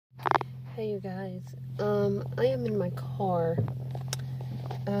Hey you guys, I am in my car.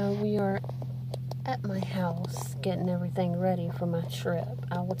 We are at my house getting everything ready for my trip.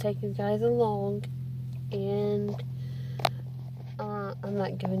 I will take you guys along, and I'm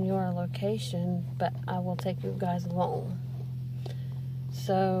not giving you our location, but I will take you guys along.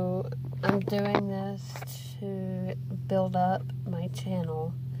 So I'm doing this to build up my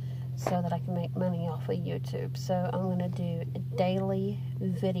channel so that I can make money off of YouTube. So I'm going to do daily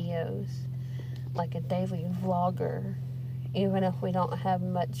videos, like a daily vlogger. Even if we don't have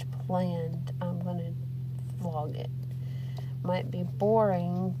much planned, I'm going to vlog it. Might be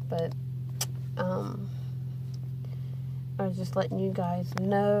boring, but I was just letting you guys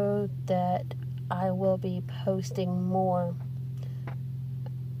know that I will be posting more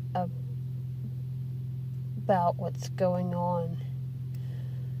about what's going on.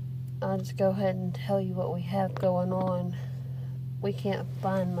 I'll just go ahead and tell you what we have going on. We can't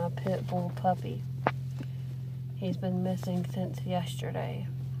find my pit bull puppy. He's been missing since yesterday.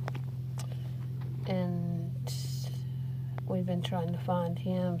 And we've been trying to find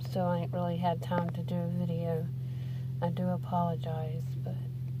him, so I ain't really had time to do a video. I do apologize, but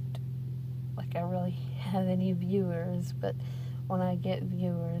like I really have any viewers, but when I get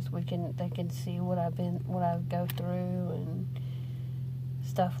viewers, they can see what I go through and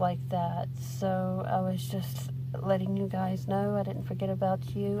stuff like that. So I was just letting you guys know I didn't forget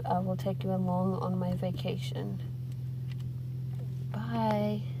about you. I will take you along on my vacation.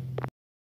 Bye.